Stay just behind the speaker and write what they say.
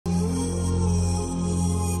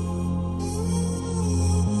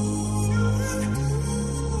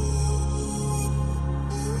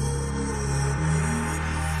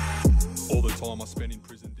time I spent in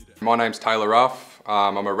prison did it. My name's Taylar Rough.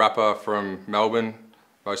 I'm a rapper from Melbourne.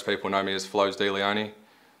 Most people know me as Flowz Dilione.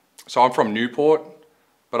 So I'm from Newport,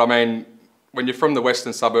 but I mean, when you're from the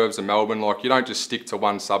western suburbs of Melbourne, like you don't just stick to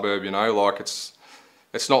one suburb, you know, like it's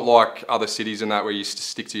not like other cities and that where you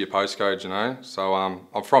stick to your postcodes, you know. So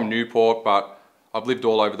I'm from Newport, but I've lived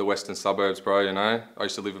all over the western suburbs, bro, you know. I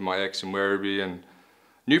used to live with my ex in Werribee, and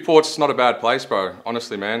Newport's not a bad place, bro,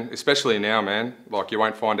 honestly, man. Especially now, man. Like, you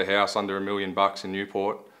won't find a house under $1 million in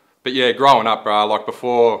Newport. But yeah, growing up, bro, like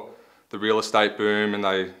before the real estate boom and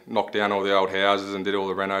they knocked down all the old houses and did all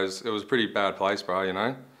the renos, it was a pretty bad place, bro, you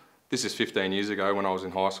know. This is 15 years ago when I was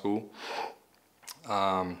in high school.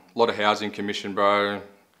 A lot of housing commission, bro. A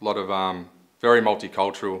lot of very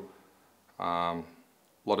multicultural. A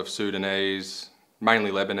lot of Sudanese,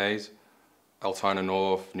 mainly Lebanese. Altona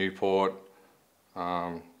North, Newport.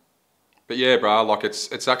 But yeah, bro, like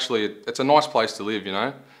it's a nice place to live, you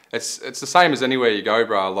know. It's the same as anywhere you go,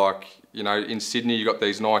 bro. Like, you know, in Sydney you got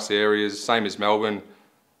these nice areas, same as Melbourne,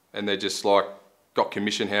 and they're just like got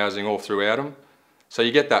commission housing all throughout them. So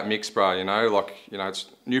you get that mix, bro, you know, like, you know,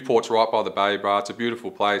 Newport's right by the bay, bro. It's a beautiful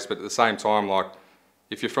place, but at the same time, like,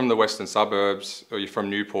 if you're from the western suburbs or you're from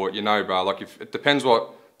Newport, you know, bro, like it depends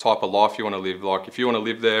what type of life you want to live. Like, if you want to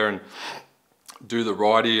live there and do the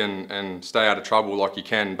righty and stay out of trouble, like, you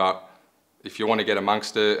can, but if you want to get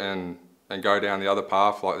amongst it and go down the other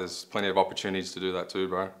path, like, there's plenty of opportunities to do that too,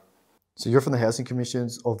 bro. So you're from the housing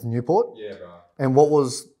commissions of Newport? Yeah, bro. And what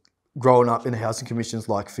was growing up in the housing commissions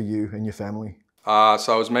like for you and your family?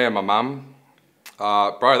 So it was me and my mum.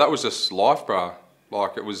 Bro, that was just life, bro.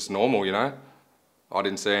 Like, it was normal, you know. I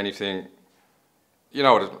didn't see anything. You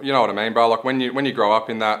know what I mean, bro. Like, when you grow up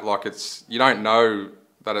in that, like, you don't know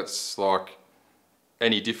that it's like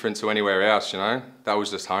any different to anywhere else, you know. That was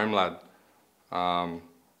just home, lad.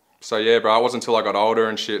 So yeah, bro. It wasn't until I got older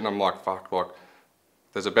and shit, and I'm like, fuck, like,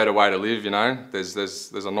 there's a better way to live, you know. There's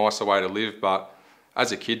a nicer way to live. But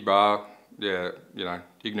as a kid, bro, yeah, you know,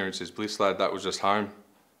 ignorance is bliss, lad. That was just home.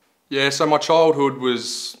 Yeah. So my childhood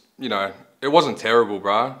was, you know, it wasn't terrible,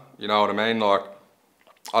 bro. You know what I mean? Like,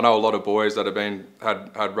 I know a lot of boys that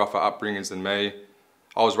had rougher upbringings than me.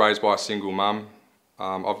 I was raised by a single mum.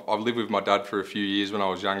 I've lived with my dad for a few years when I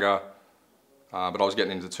was younger, but I was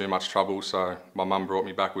getting into too much trouble, so my mum brought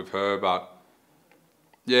me back with her. But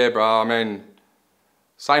yeah, bro, I mean,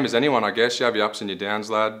 same as anyone, I guess. You have your ups and your downs,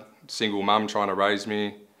 lad. Single mum trying to raise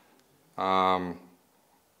me. Yeah,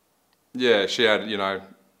 she had, you know,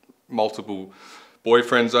 multiple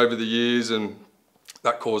boyfriends over the years, and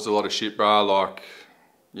that caused a lot of shit, bro. Like,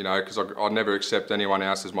 you know, because I'd never accept anyone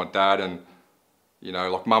else as my dad, and, you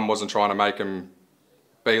know, like, mum wasn't trying to make him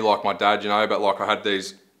be like my dad, you know, but like I had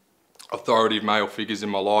these authoritative male figures in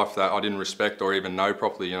my life that I didn't respect or even know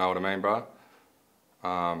properly, you know what I mean, bro?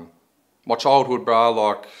 My childhood, bro,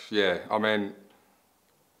 like, yeah, I mean,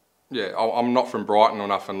 yeah, I'm not from Brighton or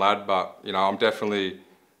nothing, lad, but, you know, I'm definitely,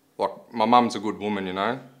 like, my mum's a good woman, you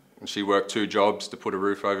know, and she worked 2 jobs to put a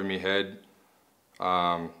roof over my head.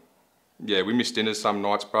 Yeah, we missed dinners some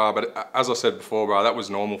nights, bro, but as I said before, bro, that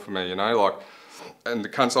was normal for me, you know, like, and the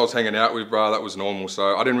cunts I was hanging out with, bro, that was normal,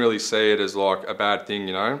 so I didn't really see it as, like, a bad thing,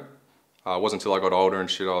 you know. It wasn't until I got older and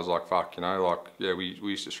shit, I was like, fuck, you know, like, yeah, we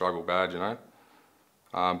used to struggle bad, you know.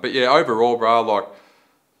 But yeah, overall, bro, like,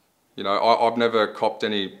 you know, I've never copped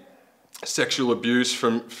any sexual abuse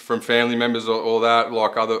from family members or that,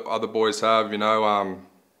 like other boys have, you know.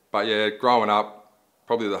 But yeah, growing up,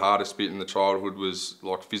 probably the hardest bit in the childhood was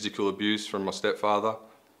like physical abuse from my stepfather.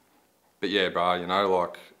 But yeah, bro, you know,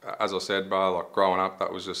 like, as I said, bro, like, growing up,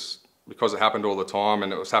 that was just, because it happened all the time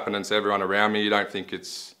and it was happening to everyone around me, you don't think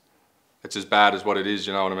it's as bad as what it is,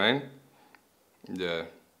 you know what I mean? Yeah.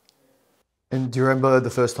 And do you remember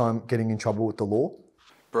the first time getting in trouble with the law?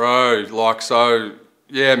 Bro, like, so,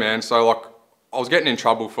 yeah, man, so, like, I was getting in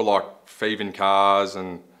trouble for, like, thieving cars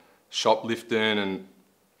and shoplifting and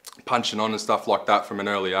punching on and stuff like that from an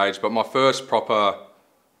early age, but my first proper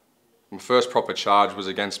charge was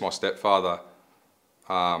against my stepfather.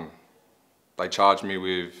 They charged me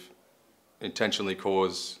with intentionally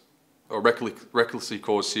cause or recklessly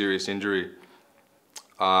caused serious injury.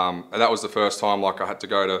 And that was the first time, like, I had to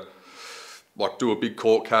go to, like, do a big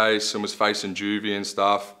court case and was facing juvie and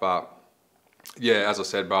stuff. But yeah, as I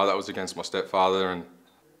said, bro, that was against my stepfather. And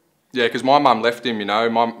yeah, because my mum left him, you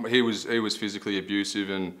know. He was physically abusive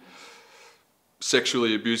and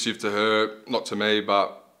sexually abusive to her, not to me,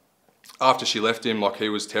 but after she left him, like, he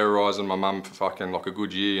was terrorising my mum for fucking like a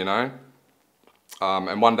good year, you know.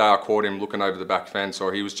 And one day I caught him looking over the back fence,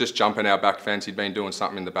 or he was just jumping our back fence. He'd been doing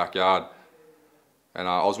something in the backyard. And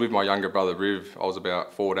I was with my younger brother, Riv. I was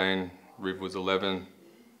about 14, Riv was 11.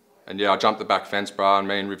 And yeah, I jumped the back fence, bro, and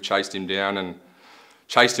me and Riv chased him down and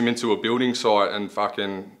chased him into a building site, and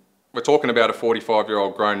fucking, we're talking about a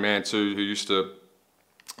 45-year-old grown man too, who used to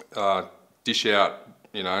dish out,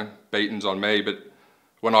 you know, beatings on me. But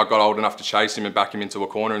when I got old enough to chase him and back him into a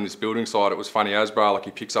corner in this building site, it was funny as, bro, like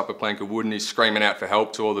he picks up a plank of wood and he's screaming out for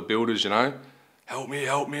help to all the builders, you know. Help me,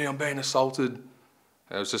 I'm being assaulted.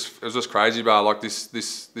 It was just crazy, bro. Like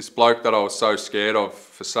this bloke that I was so scared of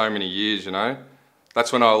for so many years, you know.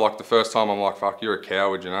 That's when like the first time I'm like, fuck, you're a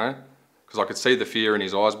coward, you know. Because I could see the fear in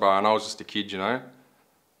his eyes, bro, and I was just a kid, you know.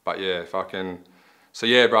 But yeah, fucking. So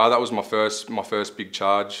yeah, bro, that was my first big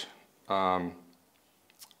charge.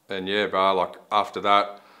 And yeah, bro, like after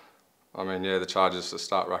that, I mean, yeah, the charges just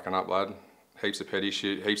start racking up, lad. Heaps of petty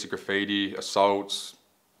shit, heaps of graffiti, assaults,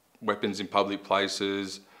 weapons in public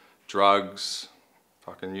places, drugs,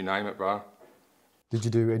 fucking you name it, bro. Did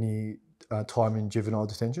you do any time in juvenile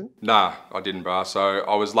detention? Nah, I didn't, bro. So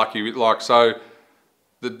I was lucky with, like, so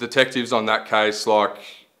the detectives on that case, like,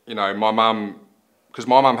 you know, my mum, because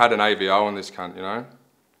my mum had an AVO on this cunt, you know.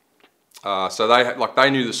 So they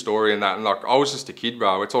knew the story and that, and like I was just a kid,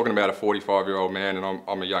 bro. We're talking about a 45-year-old man, and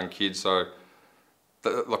I'm a young kid. So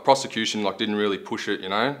the prosecution like didn't really push it, you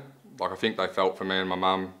know. Like I think they felt for me and my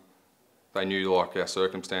mum. They knew like our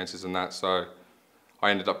circumstances and that. So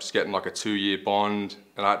I ended up just getting like a 2-year bond,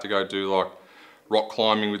 and I had to go do like rock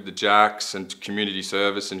climbing with the jacks and community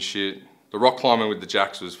service and shit. The rock climbing with the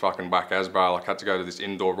jacks was fucking whack as, bro. Like I had to go to this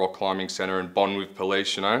indoor rock climbing centre and bond with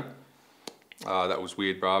police, you know. That was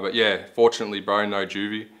weird, bro. But yeah, fortunately, bro, no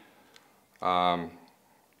juvie.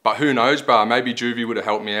 But who knows, bro? Maybe juvie would have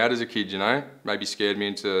helped me out as a kid, you know? Maybe scared me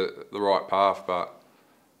into the right path, but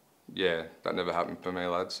yeah, that never happened for me,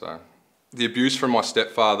 lad. So the abuse from my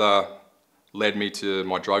stepfather led me to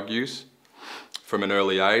my drug use from an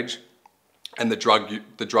early age, and the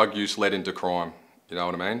drug use led into crime. You know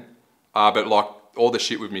what I mean? But like all the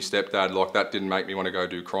shit with me stepdad, like that didn't make me want to go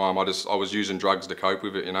do crime. I was using drugs to cope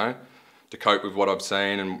with it, you know? To cope with what I've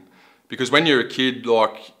seen. And because when you're a kid,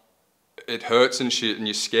 like it hurts and shit and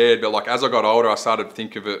you're scared, but like as I got older, I started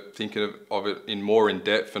thinking of it in more in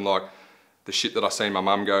depth, and like the shit that I seen my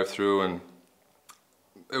mum go through. And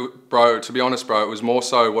bro, to be honest, bro, it was more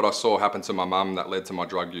so what I saw happen to my mum that led to my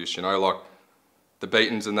drug use, you know, like the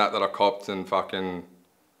beatings and that I copped, and fucking,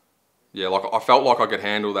 yeah, like I felt like I could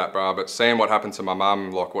handle that, bro. But seeing what happened to my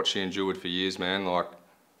mum, like what she endured for years, man, like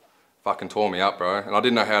fucking tore me up, bro. And I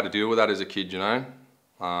didn't know how to deal with that as a kid, you know.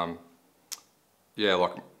 Yeah,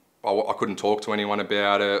 like I couldn't talk to anyone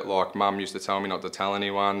about it. Like mum used to tell me not to tell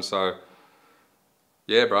anyone. So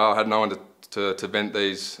yeah, bro, I had no one to vent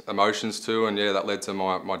these emotions to, and yeah, that led to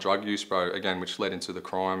my drug use, bro, again, which led into the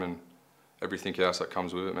crime and everything else that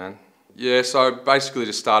comes with it, man. Yeah, so basically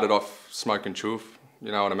just started off smoking choof,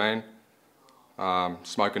 you know what I mean?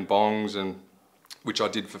 Smoking bongs, and which I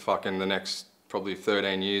did for fucking the next probably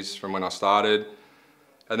 13 years from when I started.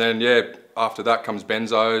 And then yeah, after that comes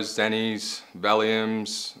benzos, Xannies,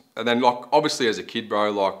 Valiums. And then like obviously as a kid,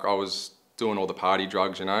 bro, like I was doing all the party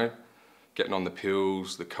drugs, you know, getting on the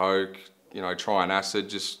pills, the coke, you know, trying acid,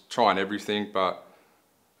 just trying everything. But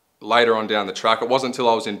later on down the track, it wasn't until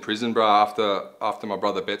I was in prison, bro, after my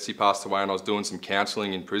brother Betsy passed away and I was doing some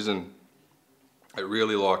counselling in prison, it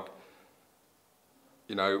really like,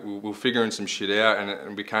 you know, we were figuring some shit out,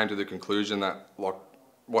 and we came to the conclusion that like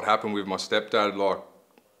what happened with my stepdad like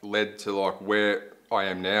led to like where I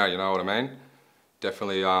am now, you know what I mean?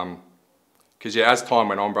 Definitely, because yeah, as time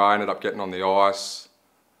went on, bro, I ended up getting on the ice,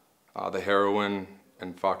 the heroin,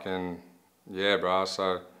 and fucking, yeah, bro,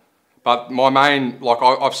 so. But my main, like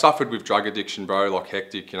I've suffered with drug addiction, bro, like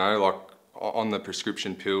hectic, you know, like on the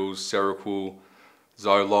prescription pills, Seroquel,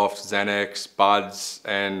 Zoloft, Xanax, Buds,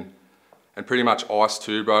 and pretty much ice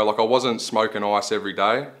too, bro. Like I wasn't smoking ice every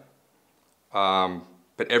day,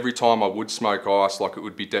 but every time I would smoke ice, like it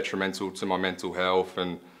would be detrimental to my mental health,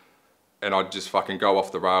 and I'd just fucking go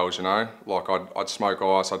off the rails, you know? Like I'd smoke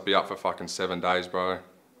ice, I'd be up for fucking 7 days, bro.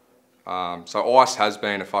 So ice has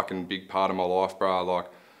been a fucking big part of my life, bro. Like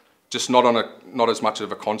just not as much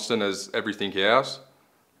of a constant as everything else,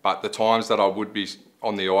 but the times that I would be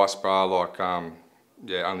on the ice, bro, like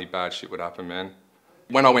yeah, only bad shit would happen, man.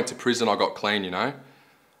 When I went to prison, I got clean, you know.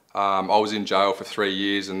 I was in jail for 3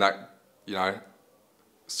 years, and that, you know,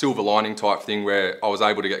 silver lining type thing where I was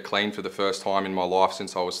able to get clean for the first time in my life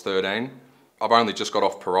since I was 13. I've only just got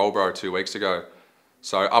off parole, bro, 2 weeks ago.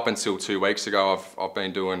 So up until 2 weeks ago, I've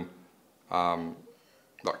been doing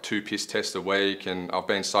like 2 piss tests a week, and I've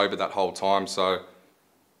been sober that whole time. So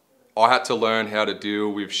I had to learn how to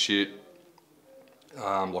deal with shit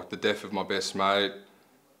like the death of my best mate,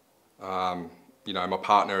 you know, my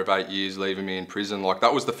partner of 8 years leaving me in prison. Like,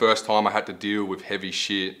 that was the first time I had to deal with heavy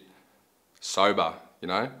shit sober, you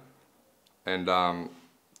know? And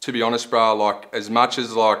to be honest, bro, like, as much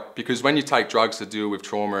as like, because when you take drugs to deal with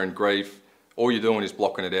trauma and grief, all you're doing is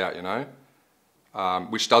blocking it out, you know?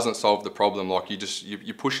 Which doesn't solve the problem. Like,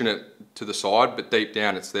 you're pushing it to the side, but deep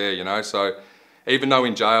down it's there, you know? So even though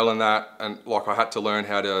in jail and that, and like, I had to learn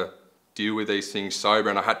how to deal with these things sober,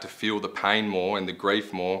 and I had to feel the pain more and the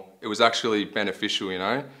grief more, it was actually beneficial, you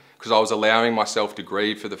know? Because I was allowing myself to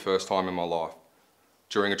grieve for the first time in my life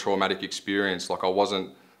during a traumatic experience. Like, I wasn't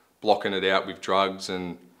blocking it out with drugs,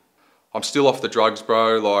 and I'm still off the drugs,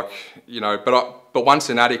 bro. Like, you know, but once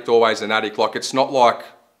an addict, always an addict. Like, it's not like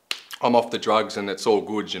I'm off the drugs and it's all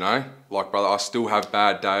good, you know? Like, brother, I still have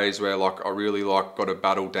bad days where like I really like got to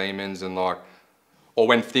battle demons, and like, or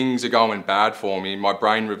when things are going bad for me, my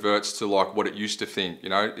brain reverts to like what it used to think, you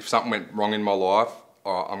know? If something went wrong in my life,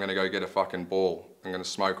 oh, I'm gonna go get a fucking ball. I'm gonna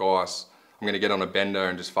smoke ice. I'm gonna get on a bender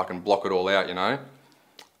and just fucking block it all out, you know?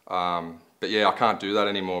 But yeah, I can't do that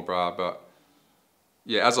anymore, bro. But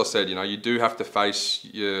yeah, as I said, you know, you do have to face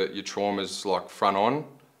your traumas like front on,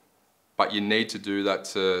 but you need to do that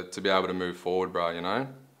to be able to move forward, bro, you know?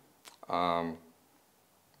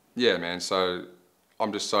 Yeah, man, so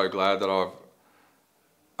I'm just so glad that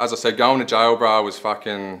as I said, going to jail, bro, was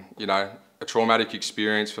fucking, you know, a traumatic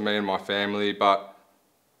experience for me and my family, but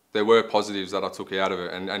there were positives that I took out of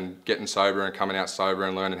it, and getting sober and coming out sober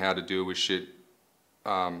and learning how to deal with shit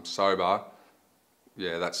sober,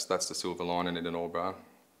 yeah, that's the silver lining in it all, bro.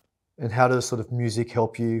 And how does sort of music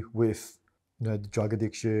help you with, you know, the drug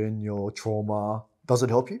addiction, your trauma? Does it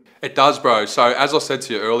help you? It does, bro. So as I said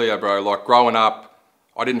to you earlier, bro, like growing up,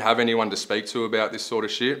 I didn't have anyone to speak to about this sort of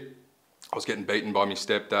shit. I was getting beaten by my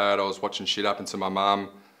stepdad. I was watching shit happen to my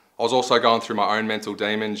mum. I was also going through my own mental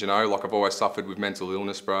demons, you know, like I've always suffered with mental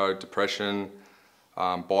illness, bro, depression,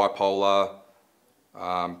 bipolar,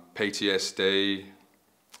 PTSD.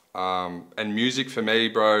 And music for me,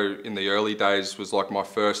 bro, in the early days was like my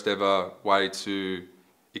first ever way to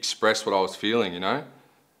express what I was feeling, you know?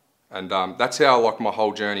 And that's how like my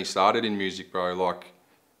whole journey started in music, bro. Like,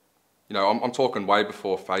 you know, I'm talking way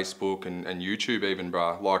before Facebook and YouTube even,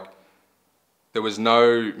 bro. Like, there was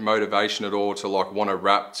no motivation at all to like want to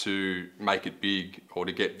rap to make it big or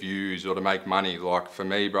to get views or to make money. Like for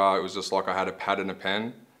me, bro, it was just like I had a pad and a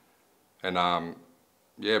pen, and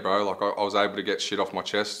yeah, bro, like I was able to get shit off my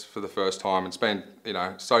chest for the first time. It's been, you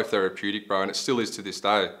know, so therapeutic, bro, and it still is to this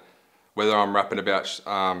day. Whether I'm rapping about,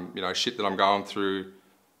 you know, shit that I'm going through,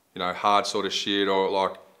 you know, hard sort of shit, or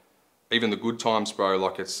like even the good times, bro,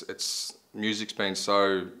 like it's music's been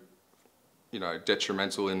so, you know,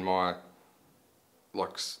 detrimental in my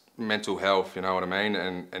like mental health, you know what I mean,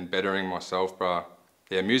 and bettering myself, bro.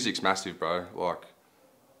 Yeah, music's massive, bro. Like,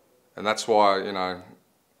 and that's why, you know,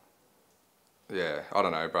 yeah, I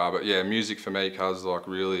don't know, bro, but yeah, music for me, cuz like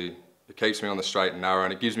really, it keeps me on the straight and narrow,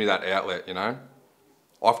 and it gives me that outlet, you know.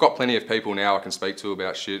 I've got plenty of people now I can speak to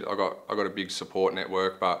about shit. I got a big support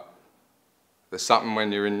network, but there's something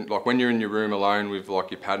when you're in your room alone with like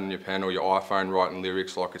your pad and your pen or your iPhone writing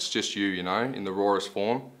lyrics, like it's just you know, in the rawest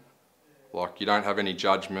form. Like, you don't have any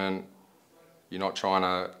judgment. You're not trying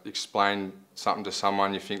to explain something to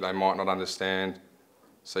someone you think they might not understand.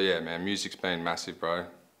 So yeah, man, music's been massive, bro.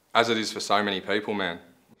 As it is for so many people, man.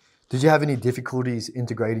 Did you have any difficulties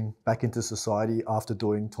integrating back into society after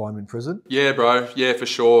doing time in prison? Yeah, bro. Yeah, for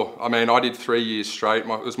sure. I mean, I did 3 years straight. It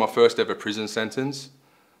was my first ever prison sentence.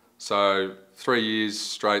 So 3 years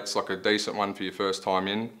straight's like a decent one for your first time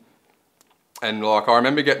in. And like, I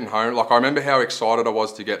remember getting home, like I remember how excited I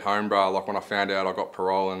was to get home, bro, like when I found out I got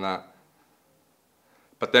parole and that.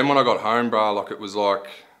 But then when I got home, bro, like it was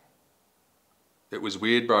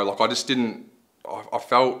weird, bro. Like I just didn't, I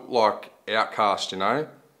felt like outcast, you know?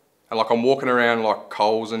 And like I'm walking around like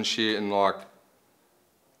Coles and shit, and like,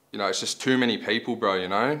 you know, it's just too many people, bro, you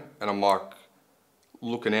know? And I'm like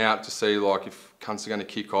looking out to see like if cunts are gonna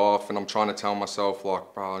kick off, and I'm trying to tell myself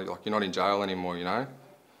like, bro, like you're not in jail anymore, you know?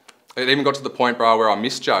 It even got to the point, bro, where I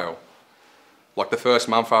missed jail. Like the first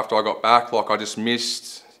month after I got back, like I just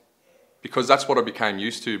missed, because that's what I became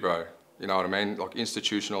used to, bro. You know what I mean? Like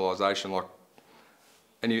institutionalisation, like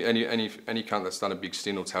any cunt that's done a big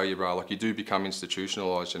stint will tell you, bro, like you do become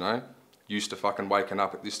institutionalised, you know? Used to fucking waking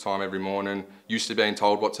up at this time every morning, used to being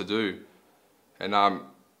told what to do. And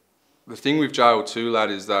the thing with jail too, lad,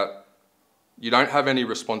 is that you don't have any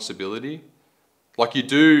responsibility. Like you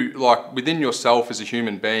do, like within yourself as a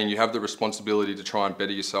human being, you have the responsibility to try and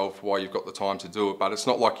better yourself while you've got the time to do it. But it's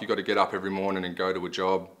not like you've got to get up every morning and go to a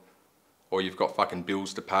job, or you've got fucking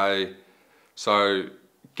bills to pay. So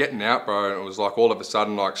getting out, bro, it was like all of a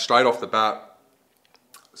sudden, like straight off the bat,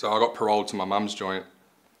 So I got paroled to my mum's joint,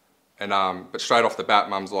 and but straight off the bat,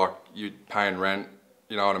 mum's like, "You paying rent,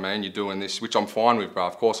 you know what I mean? You're doing this," which I'm fine with, bro.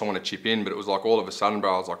 Of course I want to chip in, but it was like all of a sudden,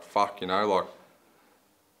 bro, I was like, "Fuck," you know, like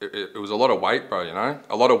it was a lot of weight, bro. You know,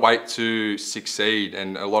 a lot of weight to succeed,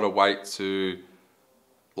 and a lot of weight to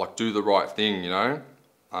like do the right thing, you know.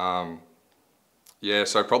 Yeah,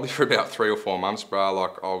 so probably for about 3 or 4 months, bro,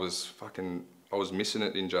 like I was missing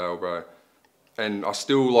it in jail, bro. And I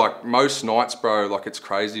still, like, most nights, bro, like it's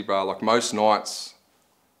crazy, bro. Like most nights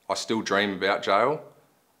I still dream about jail.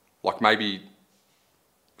 Like maybe,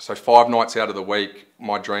 so 5 nights out of the week,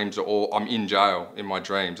 my dreams are all, I'm in jail in my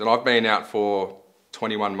dreams. And I've been out for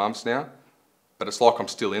 21 months now, but it's like I'm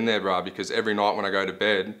still in there, bro, because every night when I go to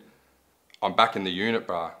bed, I'm back in the unit,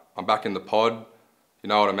 bro. I'm back in the pod, you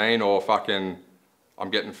know what I mean? Or fucking, I'm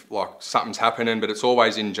getting, like, something's happening, but it's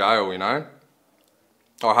always in jail, you know?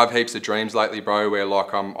 I have heaps of dreams lately, bro, where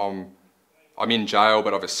like I'm in jail,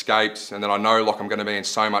 but I've escaped, and then I know like I'm going to be in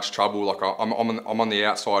so much trouble. Like I'm on the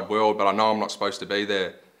outside world, but I know I'm not supposed to be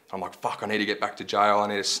there. I'm like, fuck, I need to get back to jail. I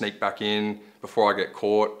need to sneak back in before I get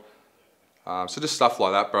caught. So just stuff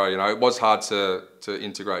like that, bro. You know, it was hard to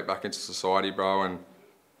integrate back into society, bro, and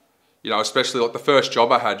you know, especially like the first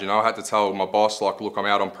job I had. You know, I had to tell my boss like, look, I'm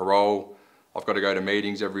out on parole. I've got to go to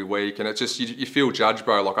meetings every week, and it's just, you feel judged,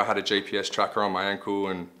 bro. Like I had a GPS tracker on my ankle,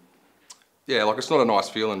 and yeah, like it's not a nice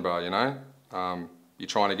feeling, bro, you know? You're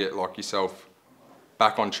trying to get like yourself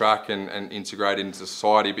back on track and integrate into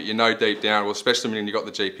society, but you know deep down, well, especially when you got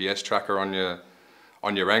the GPS tracker on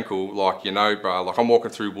your ankle, like, you know, bro, like I'm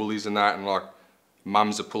walking through Woolies and that, and like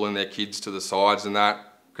mums are pulling their kids to the sides and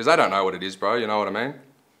that, because they don't know what it is, bro, you know what I mean?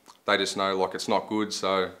 They just know like it's not good,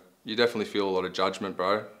 so you definitely feel a lot of judgment,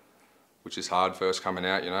 bro, which is hard first coming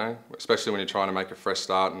out, you know, especially when you're trying to make a fresh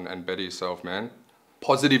start and better yourself, man.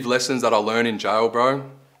 Positive lessons that I learned in jail,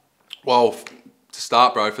 bro. Well, to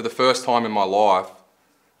start, bro, for the first time in my life,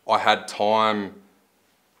 I had time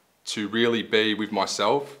to really be with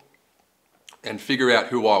myself and figure out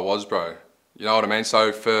who I was, bro. You know what I mean?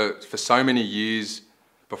 So for so many years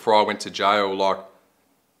before I went to jail, like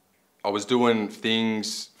I was doing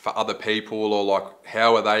things for other people, or like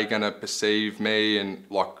how are they gonna perceive me, and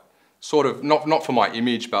like sort of not for my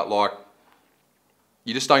image, but like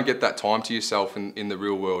you just don't get that time to yourself in the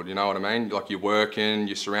real world, you know what I mean? Like you're working,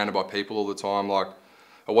 you're surrounded by people all the time. Like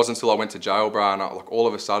it wasn't until I went to jail, bro, and like all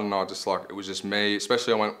of a sudden I just like, it was just me,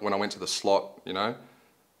 especially when I went to the slot, you know,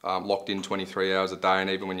 locked in 23 hours a day, and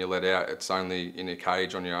even when you let out, it's only in a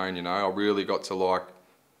cage on your own, you know. I really got to like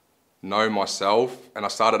know myself, and I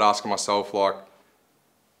started asking myself like,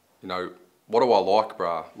 you know, what do I like,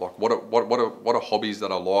 bro? Like what are hobbies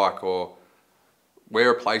that I like, or where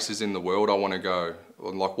are places in the world I want to go?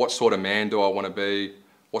 Like what sort of man do I want to be?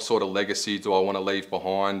 What sort of legacy do I want to leave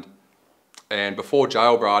behind? And before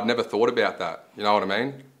jail, bro, I'd never thought about that. You know what I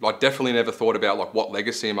mean? I definitely never thought about like what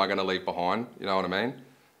legacy am I going to leave behind? You know what I mean?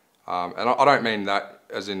 And I don't mean that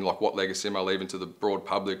as in like what legacy am I leaving to the broad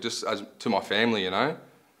public, just as to my family, you know?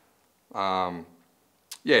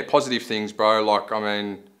 Yeah, positive things, bro. Like, I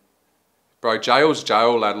mean, bro, jail's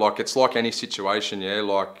jail, lad. Like, it's like any situation, yeah?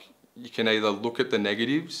 Like, you can either look at the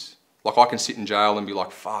negatives. Like, I can sit in jail and be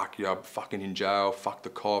like, fuck, yeah, I'm fucking in jail. Fuck the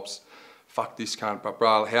cops. Fuck this cunt. But,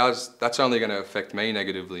 bro, that's only going to affect me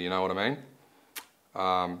negatively, you know what I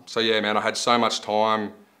mean? So, yeah, man, I had so much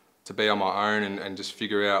time to be on my own and just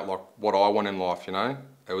figure out, like, what I want in life, you know?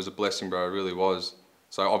 It was a blessing, bro. It really was.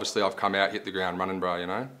 So, obviously, I've come out, hit the ground running, bro, you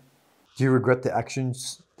know? Do you regret the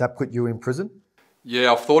actions that put you in prison?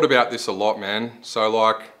 Yeah, I've thought about this a lot, man. So,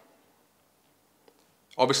 like,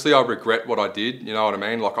 obviously I regret what I did, you know what I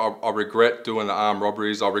mean? Like, I regret doing the armed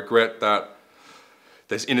robberies. I regret that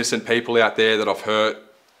there's innocent people out there that I've hurt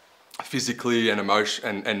physically and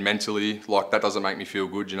and mentally. Like, that doesn't make me feel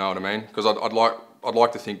good, you know what I mean? Because I'd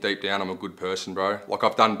like to think deep down I'm a good person, bro. Like,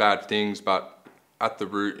 I've done bad things, but at the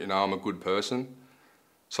root, you know, I'm a good person.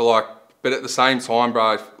 So, like, but at the same time,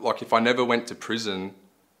 bro, if I never went to prison,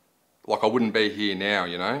 like, I wouldn't be here now,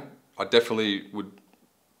 you know? I definitely would,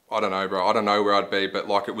 I don't know, bro. I don't know where I'd be, but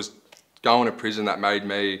like, it was going to prison that made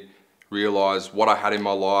me realise what I had in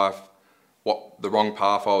my life, what the wrong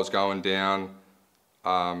path I was going down,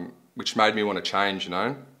 which made me want to change, you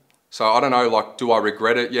know? So I don't know, like, do I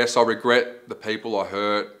regret it? Yes, I regret the people I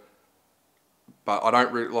hurt, but I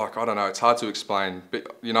don't I don't know, it's hard to explain,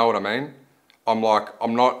 but you know what I mean? I'm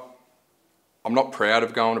not proud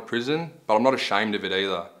of going to prison, but I'm not ashamed of it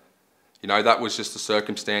either. You know, that was just the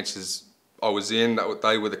circumstances I was in,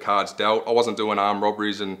 they were the cards dealt. I wasn't doing armed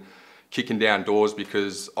robberies and kicking down doors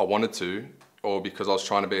because I wanted to, or because I was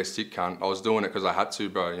trying to be a sick cunt. I was doing it because I had to,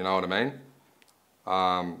 bro, you know what I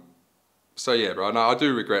mean? So yeah, bro, no, I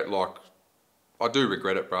do regret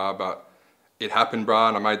it, bro, but it happened, bro,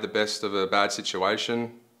 and I made the best of a bad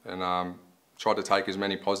situation and tried to take as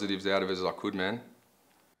many positives out of it as I could, man.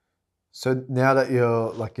 So now that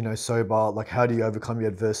you're like, sober, like how do you overcome your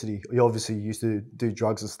adversity? You obviously used to do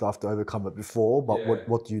drugs and stuff to overcome it before, but Yeah.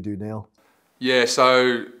 what do you do now? Yeah,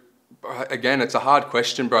 so again, it's a hard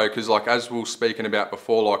question, bro, because like as we were speaking about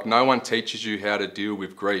before, like no one teaches you how to deal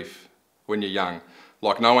with grief when you're young.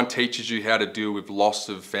 Like no one teaches you how to deal with loss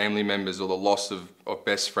of family members or the loss of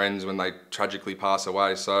best friends when they tragically pass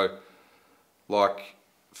away. So like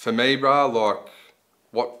for me, bro, like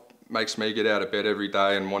what makes me get out of bed every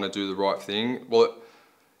day and want to do the right thing? Well,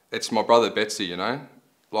 it's my brother Bagzy, you know?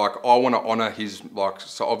 Like I want to honour his, like,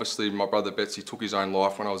 so obviously my brother Bagzy took his own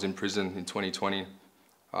life when I was in prison in 2020.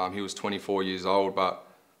 He was 24 years old, but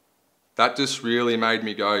that just really made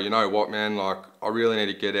me go, you know what, man, like I really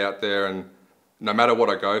need to get out there and no matter what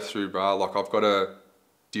I go through, bro, like I've got to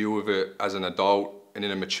deal with it as an adult and in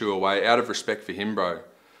a mature way out of respect for him, bro.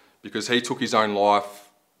 Because he took his own life,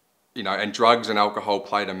 you know, and drugs and alcohol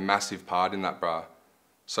played a massive part in that, bro.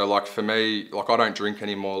 So like for me, like I don't drink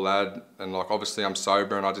anymore, lad, and like obviously I'm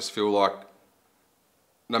sober and I just feel like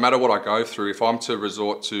no matter what I go through, if I'm to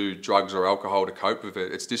resort to drugs or alcohol to cope with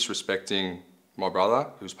it, it's disrespecting my brother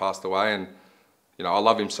who's passed away and, you know, I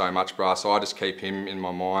love him so much, bro, so I just keep him in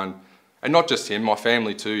my mind. And not just him, my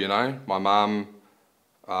family too, you know, my mum,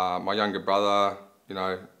 my younger brother, you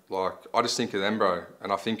know, like I just think of them, bro,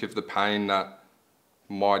 and I think of the pain that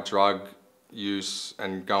my drug use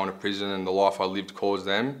and going to prison and the life I lived caused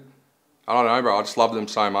them. I don't know, bro, I just love them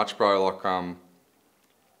so much, bro, like,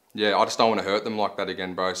 yeah, I just don't want to hurt them like that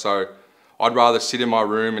again, bro. So I'd rather sit in my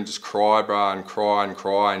room and just cry, bro, and cry and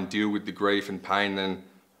cry and deal with the grief and pain than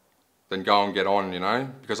go and get on, you know?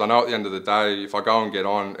 Because I know at the end of the day, if I go and get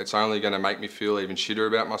on, it's only going to make me feel even shitter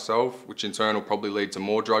about myself, which in turn will probably lead to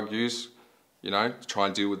more drug use, you know, to try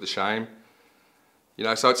and deal with the shame. You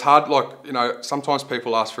know, so it's hard, like, you know, sometimes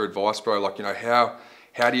people ask for advice, bro, like, you know,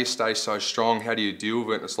 how do you stay so strong? How do you deal with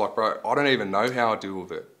it? And it's like, bro, I don't even know how I deal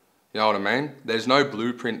with it. You know what I mean? There's no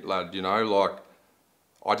blueprint, lad, you know, like,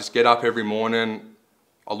 I just get up every morning,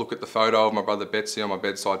 I look at the photo of my brother Bagzy on my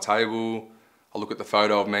bedside table, I look at the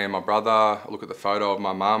photo of me and my brother, I look at the photo of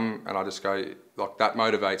my mum, and I just go, like, that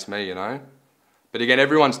motivates me, you know? But again,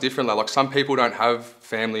 everyone's different. Like some people don't have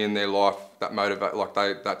family in their life that motivate, like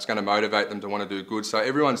that's going to motivate them to want to do good. So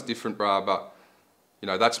everyone's different, bruh. But you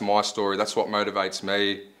know, that's my story. That's what motivates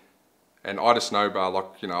me. And I just know, bruh,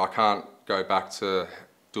 like, you know, I can't go back to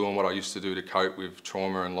doing what I used to do to cope with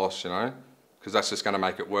trauma and loss, you know, because that's just going to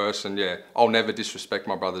make it worse. And yeah, I'll never disrespect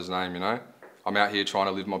my brother's name, you know. I'm out here trying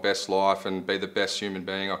to live my best life and be the best human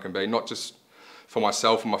being I can be, not just for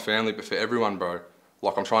myself and my family, but for everyone, bro.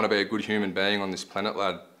 Like I'm trying to be a good human being on this planet,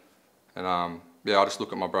 lad. And yeah, I just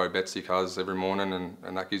look at my bro Bagzy cuz every morning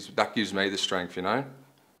and that gives me the strength, you know.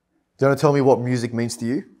 Do you want to tell me what music means to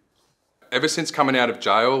you? Ever since coming out of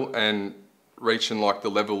jail and reaching like the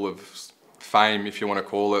level of fame, if you want to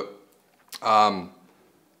call it,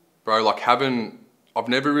 bro, like I've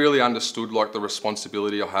never really understood like the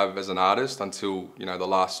responsibility I have as an artist until, you know, the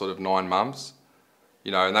last sort of 9 months.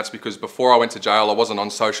 You know, and that's because before I went to jail, I wasn't on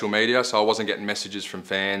social media, so I wasn't getting messages from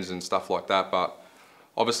fans and stuff like that. But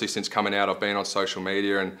obviously since coming out, I've been on social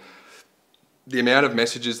media and the amount of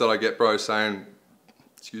messages that I get, bro, saying,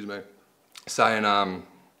 excuse me, saying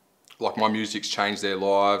like my music's changed their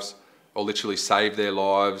lives or literally saved their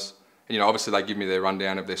lives. And, you know, obviously they give me their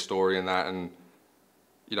rundown of their story and that. And,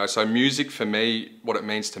 you know, so music for me, what it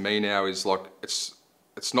means to me now is like, it's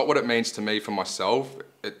not what it means to me for myself.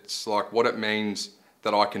 It's like what it means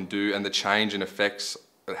that I can do and the change and effects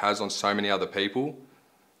it has on so many other people.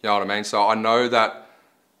 You know what I mean? So I know that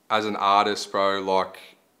as an artist, bro, like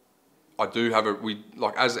I do have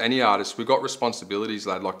like as any artist, we've got responsibilities,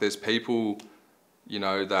 lad. Like there's people, you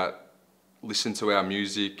know, that listen to our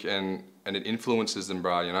music and it influences them,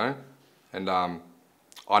 bro, you know? And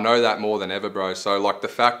I know that more than ever, bro. So like the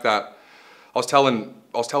fact that I was telling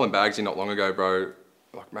Bagzy not long ago, bro,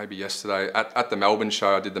 like maybe yesterday, at the Melbourne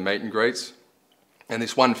show, I did the meet and greets. And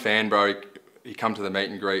this one fan, bro, he come to the meet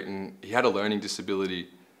and greet and he had a learning disability.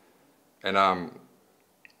 And,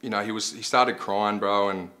 you know, he started crying, bro,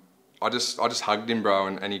 and I just hugged him, bro,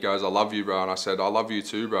 and he goes, I love you, bro. And I said, I love you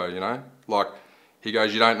too, bro, you know? Like, he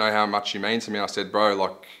goes, you don't know how much you mean to me. I said, bro,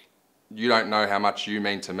 like, you don't know how much you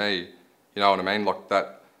mean to me. You know what I mean? Like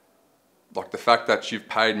that, like the fact that you've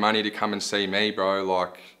paid money to come and see me, bro,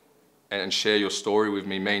 like, and share your story with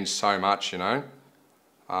me means so much, you know?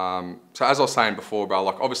 So as I was saying before, bro,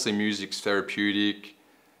 like obviously music's therapeutic.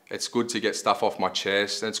 It's good to get stuff off my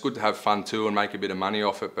chest and it's good to have fun too and make a bit of money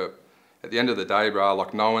off it. But at the end of the day, bro,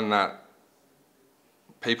 like knowing that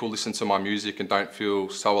people listen to my music and don't feel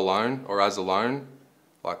so alone or as alone,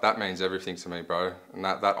 like that means everything to me, bro. And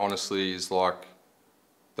that honestly is like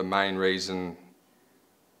the main reason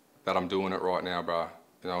that I'm doing it right now, bro.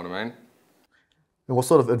 You know what I mean? And what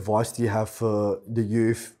sort of advice do you have for the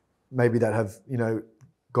youth, maybe that have,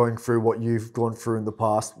 going through what you've gone through in the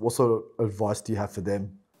past? What sort of advice do you have for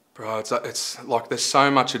them? Bro, it's like there's so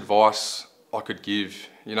much advice I could give,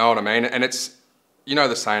 you know what I mean? And it's, you know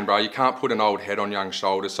the saying, bro, you can't put an old head on young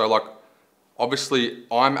shoulders. So like, obviously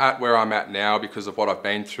I'm at where I'm at now because of what I've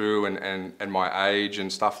been through and my age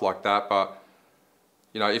and stuff like that. But,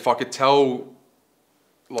 if I could tell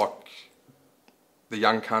like the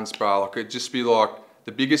young cunts, bro, like it'd just be like,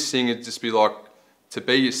 the biggest thing would just be like to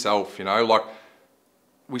be yourself, like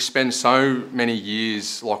we spend so many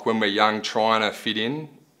years like when we're young trying to fit in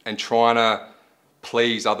and trying to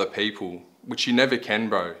please other people, which you never can,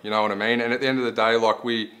 bro, you know what I mean? And at the end of the day, like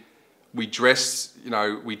we dress,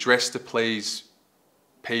 we dress to please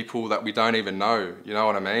people that we don't even know, you know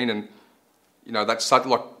what I mean? And that's such,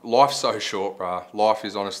 like, life's so short, bro. Life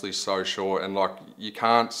is honestly so short, and like you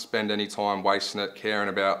can't spend any time wasting it caring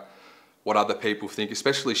about what other people think,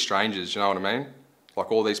 especially strangers, you know what I mean? Like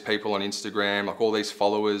all these people on Instagram, like all these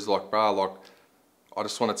followers, like, bro, like I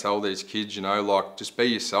just want to tell these kids, like just be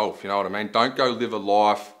yourself, you know what I mean? Don't go live a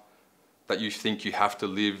life that you think you have to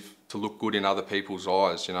live to look good in other people's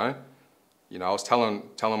eyes, I was telling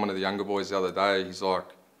one of the younger boys the other day, he's like,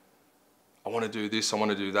 I want to do this, I want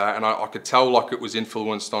to do that. And I could tell like it was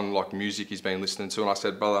influenced on like music he's been listening to. And I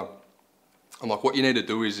said, brother, I'm like, what you need to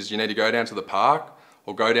do is you need to go down to the park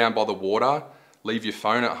or go down by the water, leave your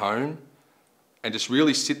phone at home and just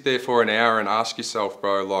really sit there for an hour and ask yourself,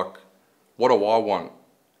 bro, like, what do I want?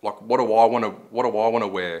 Like, what do I want to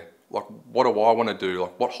wear? Like, what do I want to do?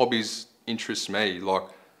 Like, what hobbies interest me? Like,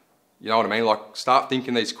 you know what I mean? Like, start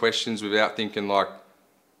thinking these questions without thinking like,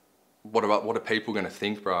 what are people going to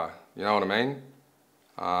think, bro? You know what I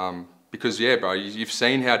mean? Because yeah, bro, you've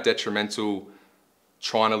seen how detrimental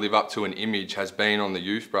trying to live up to an image has been on the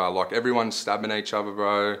youth, bro. Like everyone's stabbing each other,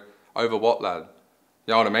 bro. Over what, lad?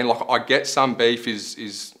 You know what I mean? Like I get some beef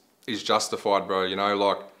is justified, bro.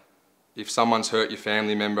 Like if someone's hurt your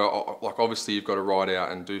family member, like obviously you've got to ride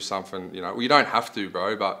out and do something. Well, you don't have to,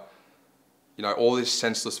 bro, but all this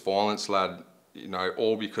senseless violence, lad.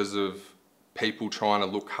 All because of people trying to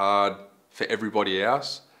look hard for everybody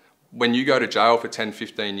else. When you go to jail for 10,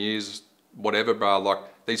 15 years, whatever, bro, like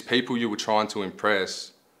these people you were trying to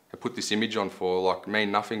impress and put this image on for, like, mean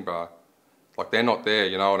nothing, bro. Like, they're not there,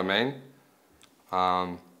 you know what I mean?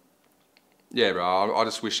 Yeah, bro, I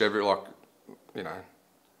just wish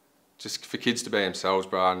just for kids to be themselves,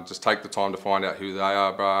 bro, and just take the time to find out who they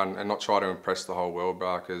are, bro, and not try to impress the whole world,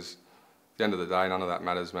 bro, because at the end of the day, none of that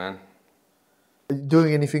matters, man. Are you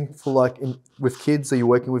doing anything for with kids? Are you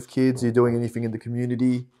working with kids? Are you doing anything in the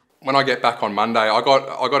community? When I get back on Monday, I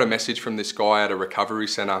got a message from this guy at a recovery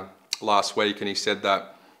centre last week, and he said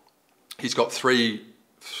that he's got three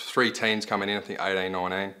teens coming in, I think 18,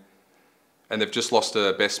 19, and they've just lost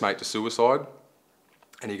a best mate to suicide.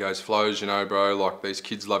 And he goes, Flowz, bro, like these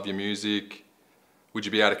kids love your music. Would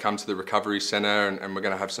you be able to come to the recovery centre and we're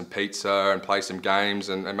going to have some pizza and play some games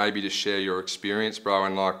and maybe just share your experience, bro?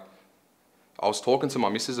 And like, I was talking to my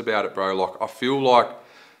missus about it, bro. Like, I feel like,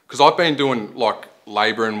 because I've been doing like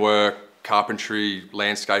labouring work, carpentry,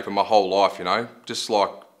 landscaping my whole life, just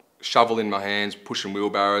like shovel in my hands, pushing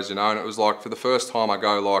wheelbarrows, and it was like for the first time I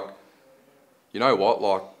go like, you know what,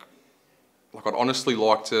 like I'd honestly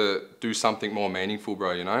like to do something more meaningful,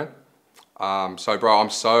 bro, So bro,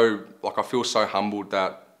 I feel so humbled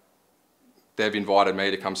that they've invited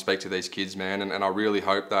me to come speak to these kids, man, and I really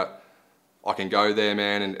hope that I can go there,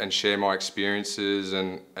 man, and share my experiences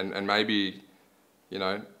and maybe,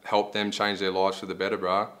 help them change their lives for the better,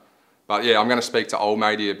 bro. But yeah, I'm going to speak to old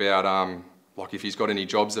matey about like if he's got any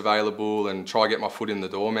jobs available and try to get my foot in the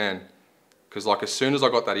door, man. Because like as soon as I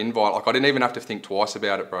got that invite, like I didn't even have to think twice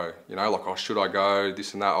about it, bro. Like, oh, should I go,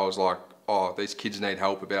 this and that. I was like, oh, these kids need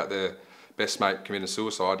help about their best mate committing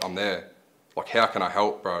suicide. I'm there. Like, how can I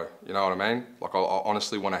help, bro? You know what I mean? Like, I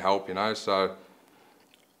honestly want to help, So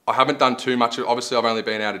I haven't done too much. Obviously, I've only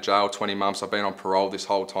been out of jail 20 months. I've been on parole this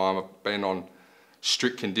whole time. I've been on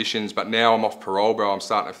strict conditions, but now I'm off parole, bro. I'm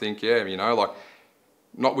starting to think, yeah, like,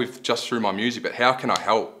 not with just through my music, but how can I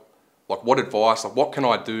help? Like, what advice, like, what can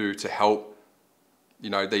I do to help,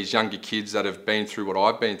 these younger kids that have been through what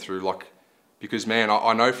I've been through? Like, because, man,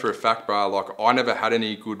 I know for a fact, bro, like, I never had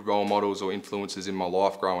any good role models or influences in my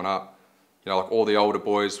life growing up. Like, all the older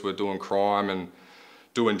boys were doing crime and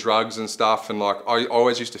doing drugs and stuff, and like, I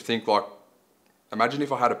always used to think, like, imagine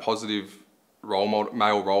if I had a positive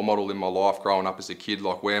male role model in my life growing up as a kid,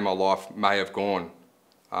 like where my life may have gone.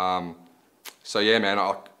 So yeah, man,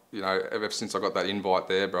 ever since I got that invite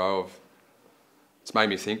there, bro, it's made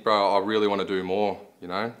me think, bro, I really want to do more,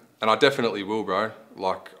 and I definitely will, bro.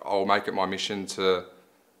 Like, I'll make it my mission to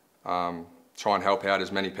try and help out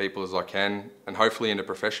as many people as I can, and hopefully in a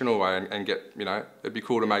professional way, and get, it'd be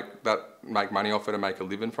cool to make money off it and make a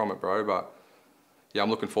living from it, bro. But yeah,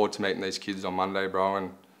 I'm looking forward to meeting these kids on Monday, bro,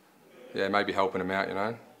 and yeah, maybe helping them out,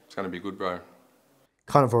 It's going to be good, bro.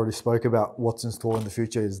 Kind of already spoke about what's in store in the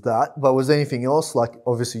future is that, but was there anything else, like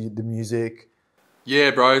obviously the music?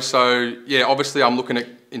 Yeah, bro. So yeah, obviously I'm looking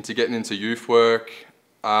into getting into youth work.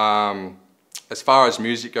 As far as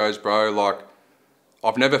music goes, bro, like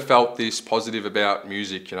I've never felt this positive about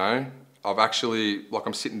music, I've actually, like,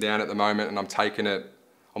 I'm sitting down at the moment and I'm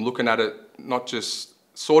looking at it not just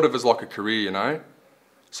sort of as like a career,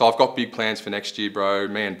 So I've got big plans for next year, bro.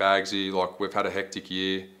 Me and Bagzy, like, we've had a hectic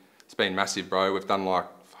year. It's been massive, bro. We've done like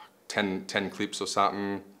 10 clips or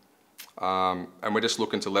something. And we're just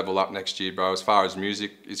looking to level up next year, bro. As far as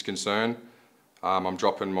music is concerned, I'm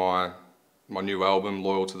dropping my new album,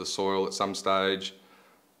 Loyal to the Soil, at some stage.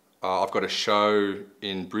 I've got a show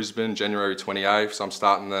in Brisbane, January 28th, so I'm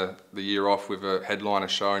starting the year off with a headliner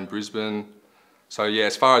show in Brisbane. So yeah,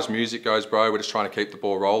 as far as music goes, bro, we're just trying to keep the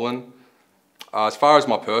ball rolling. As far as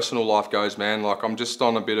my personal life goes, man, like I'm just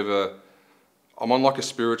on I'm on like a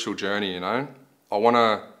spiritual journey, I want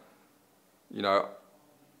to,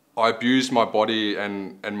 I abused my body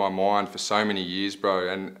and my mind for so many years, bro,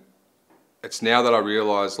 and it's now that I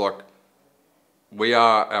realise, like, we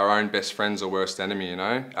are our own best friends or worst enemy,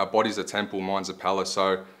 Our body's a temple, mind's a palace,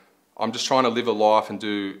 so I'm just trying to live a life and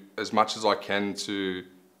do as much as I can to,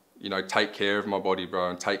 take care of my body, bro,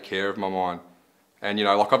 and take care of my mind. And,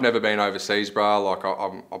 like, I've never been overseas, bro. Like,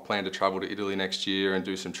 I plan to travel to Italy next year and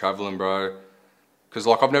do some travelling, bro. Because,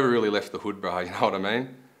 like, I've never really left the hood, bro, you know what I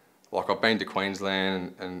mean? Like, I've been to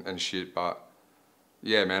Queensland and shit, but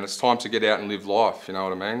yeah, man, it's time to get out and live life, you know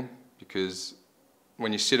what I mean? Because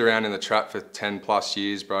when you sit around in the trap for 10 plus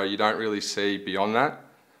years, bro, you don't really see beyond that.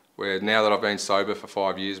 Where now that I've been sober for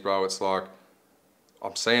 5 years, bro, it's like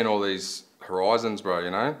I'm seeing all these horizons,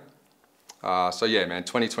 bro, So yeah, man,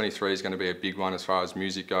 2023 is going to be a big one as far as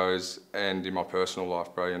music goes and in my personal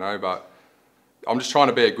life, bro, But I'm just trying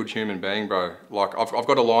to be a good human being, bro. Like, I've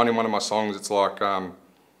got a line in one of my songs. It's like,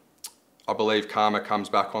 I believe karma comes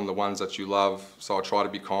back on the ones that you love, so I try to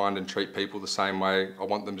be kind and treat people the same way I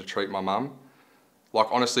want them to treat my mum. Like,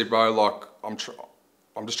 honestly, bro, like, I'm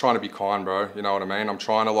just trying to be kind, bro, you know what I mean? I'm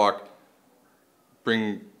trying to, like,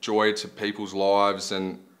 bring joy to people's lives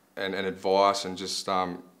and advice and just,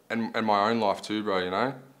 and my own life too,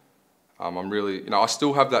 bro, I'm really, I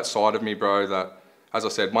still have that side of me, bro, that, as I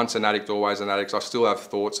said, once an addict, always an addict. I still have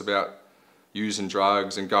thoughts about using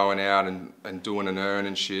drugs and going out and doing an earn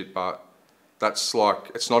and shit, but that's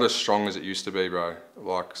like, it's not as strong as it used to be, bro.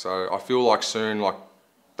 Like, so I feel like soon, like,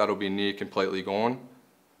 that'll be near completely gone.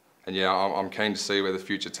 And yeah, I'm keen to see where the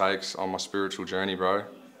future takes on my spiritual journey, bro.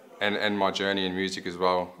 And my journey in music as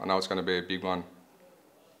well. I know it's going to be a big one.